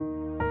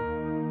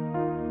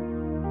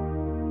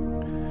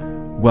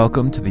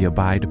Welcome to the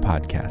Abide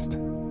podcast.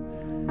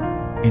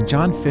 In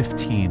John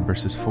 15,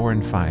 verses 4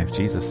 and 5,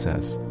 Jesus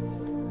says,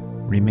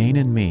 "Remain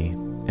in me,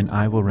 and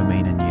I will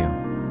remain in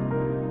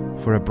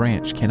you. For a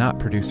branch cannot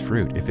produce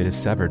fruit if it is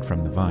severed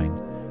from the vine,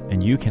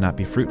 and you cannot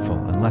be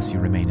fruitful unless you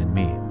remain in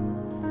me.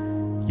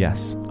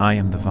 Yes, I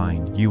am the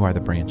vine, you are the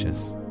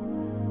branches.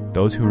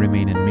 Those who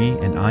remain in me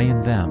and I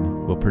in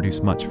them will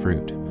produce much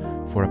fruit,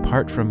 for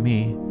apart from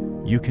me,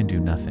 you can do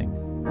nothing."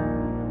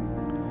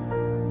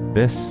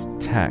 This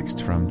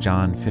text from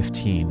John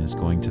 15 is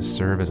going to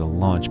serve as a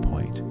launch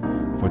point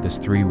for this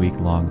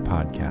 3-week-long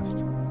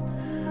podcast.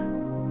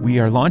 We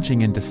are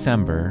launching in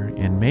December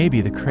in maybe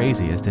the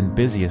craziest and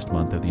busiest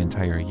month of the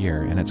entire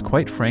year, and it's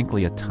quite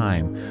frankly a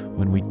time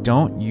when we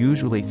don't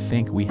usually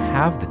think we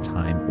have the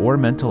time or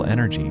mental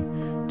energy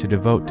to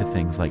devote to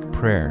things like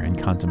prayer and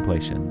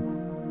contemplation.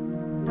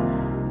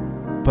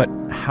 But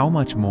how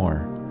much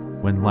more,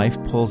 when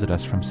life pulls at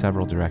us from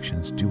several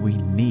directions, do we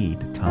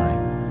need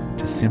time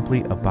to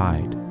simply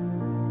abide?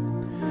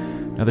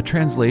 Now, the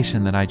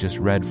translation that I just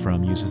read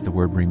from uses the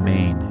word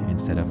remain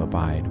instead of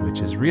abide,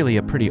 which is really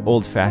a pretty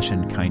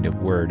old-fashioned kind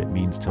of word. It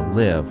means to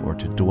live or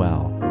to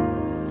dwell.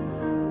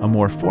 A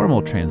more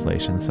formal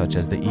translation, such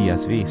as the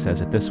ESV,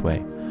 says it this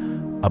way: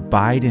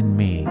 "Abide in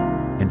me,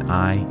 and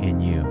I in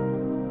you."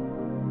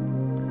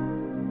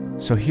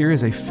 So here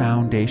is a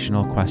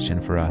foundational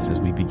question for us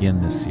as we begin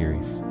this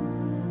series.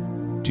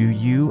 Do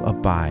you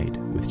abide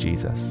with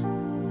Jesus?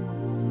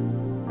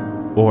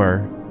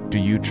 Or do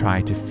you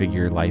try to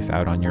figure life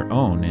out on your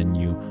own and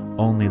you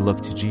only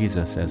look to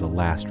Jesus as a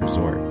last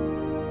resort?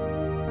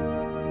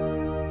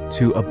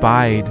 To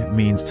abide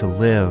means to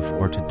live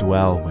or to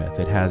dwell with.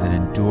 It has an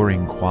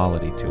enduring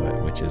quality to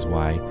it, which is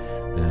why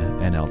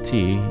the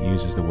NLT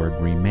uses the word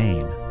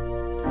remain.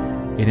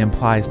 It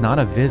implies not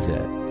a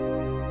visit,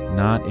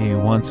 not a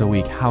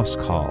once-a-week house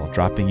call,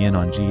 dropping in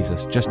on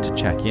Jesus just to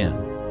check in,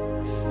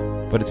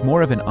 but it's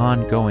more of an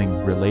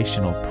ongoing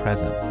relational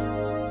presence.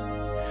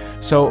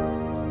 So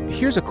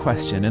here's a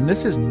question, and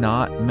this is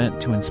not meant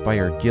to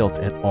inspire guilt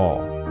at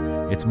all.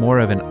 It's more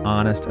of an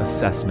honest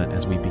assessment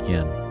as we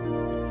begin.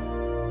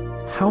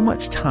 How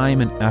much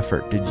time and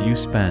effort did you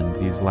spend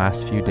these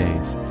last few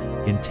days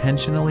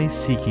intentionally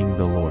seeking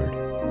the Lord?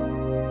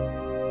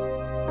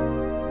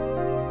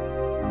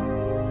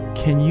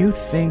 Can you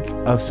think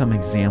of some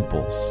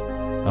examples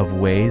of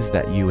ways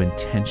that you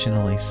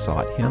intentionally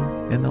sought Him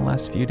in the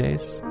last few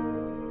days?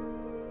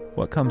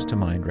 What comes to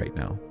mind right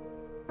now?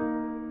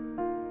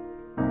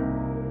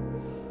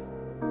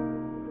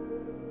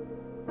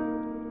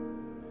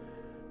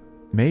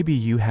 Maybe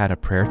you had a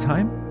prayer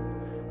time.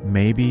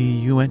 Maybe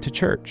you went to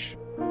church.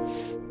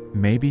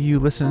 Maybe you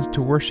listened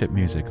to worship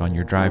music on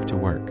your drive to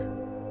work.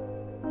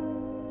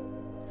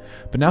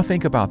 But now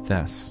think about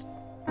this.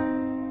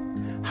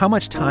 How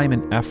much time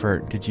and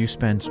effort did you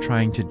spend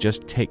trying to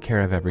just take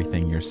care of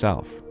everything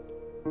yourself?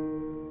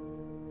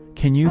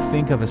 Can you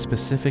think of a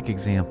specific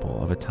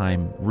example of a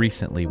time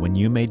recently when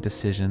you made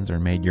decisions or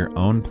made your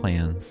own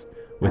plans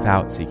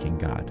without seeking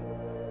God?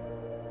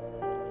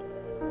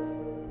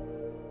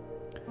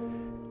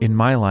 In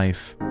my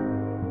life,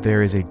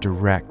 there is a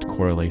direct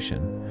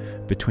correlation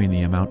between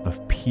the amount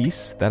of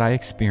peace that I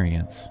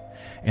experience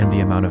and the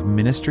amount of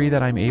ministry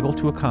that I'm able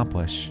to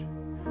accomplish.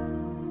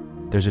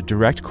 There's a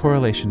direct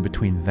correlation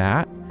between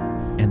that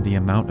and the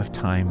amount of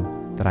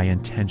time that I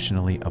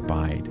intentionally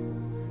abide,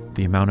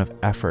 the amount of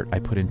effort I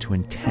put into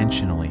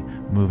intentionally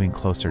moving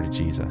closer to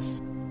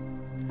Jesus.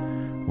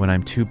 When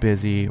I'm too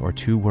busy or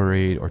too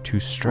worried or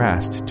too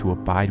stressed to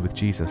abide with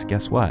Jesus,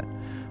 guess what?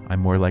 I'm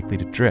more likely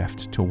to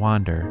drift, to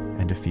wander,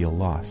 and to feel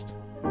lost.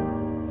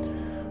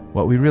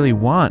 What we really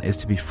want is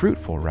to be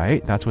fruitful,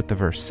 right? That's what the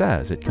verse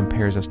says. It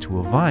compares us to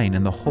a vine,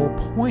 and the whole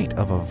point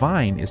of a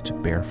vine is to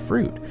bear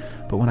fruit.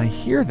 But when I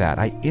hear that,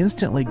 I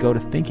instantly go to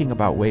thinking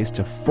about ways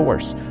to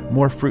force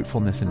more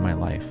fruitfulness in my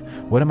life.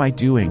 What am I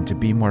doing to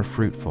be more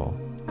fruitful?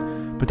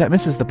 But that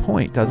misses the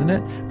point, doesn't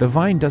it? The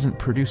vine doesn't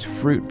produce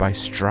fruit by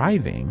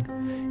striving.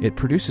 It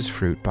produces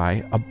fruit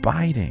by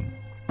abiding.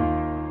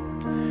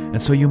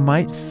 And so you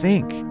might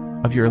think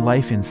of your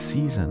life in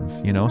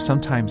seasons. You know,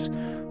 sometimes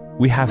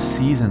we have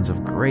seasons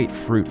of great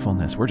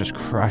fruitfulness. We're just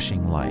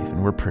crushing life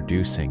and we're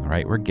producing,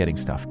 right? We're getting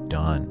stuff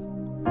done.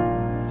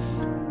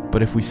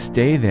 But if we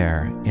stay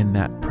there in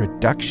that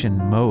production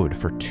mode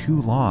for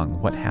too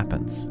long, what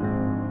happens?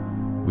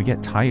 We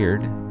get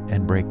tired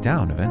and break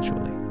down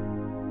eventually.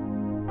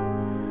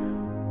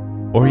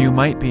 Or you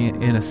might be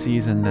in a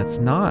season that's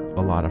not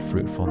a lot of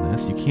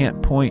fruitfulness. You can't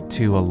point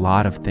to a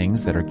lot of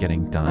things that are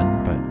getting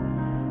done, but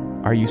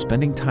are you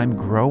spending time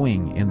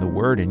growing in the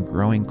Word and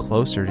growing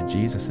closer to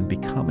Jesus and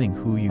becoming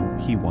who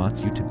He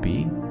wants you to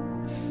be?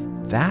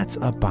 That's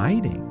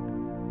abiding.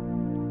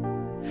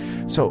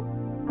 So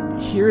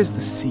here is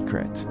the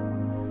secret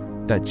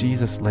that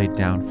Jesus laid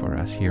down for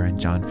us here in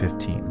John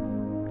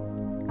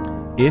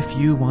 15. If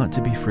you want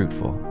to be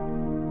fruitful,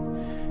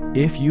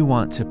 if you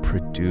want to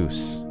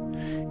produce,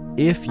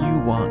 if you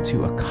want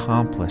to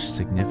accomplish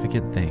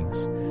significant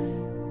things,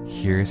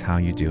 here's how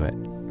you do it.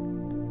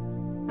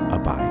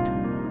 Abide.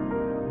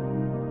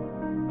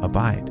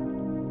 Abide.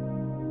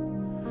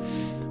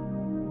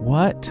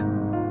 What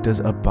does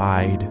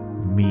abide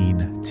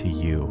mean to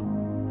you?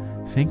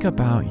 Think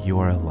about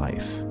your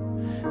life.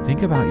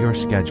 Think about your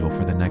schedule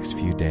for the next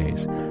few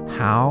days.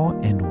 How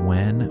and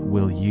when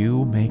will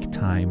you make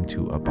time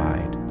to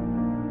abide?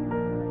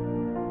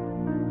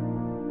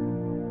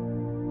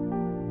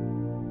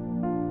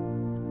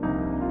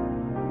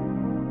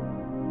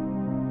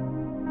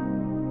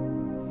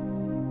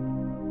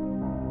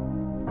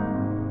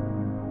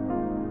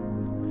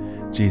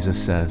 Jesus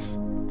says,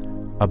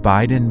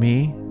 "Abide in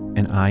me,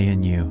 and I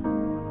in you.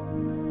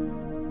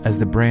 As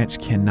the branch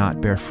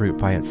cannot bear fruit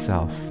by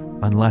itself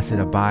unless it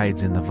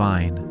abides in the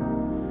vine,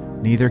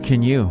 neither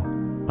can you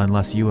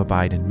unless you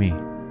abide in me.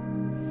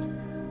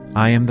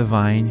 I am the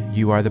vine,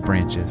 you are the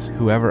branches.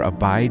 Whoever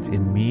abides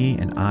in me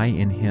and I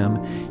in him,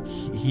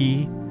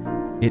 he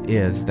it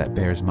is that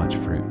bears much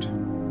fruit.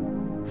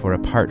 For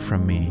apart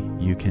from me,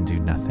 you can do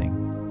nothing."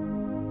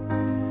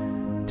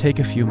 Take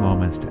a few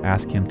moments to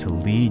ask him to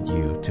lead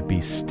you to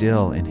be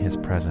still in his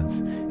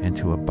presence and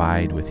to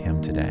abide with him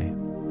today.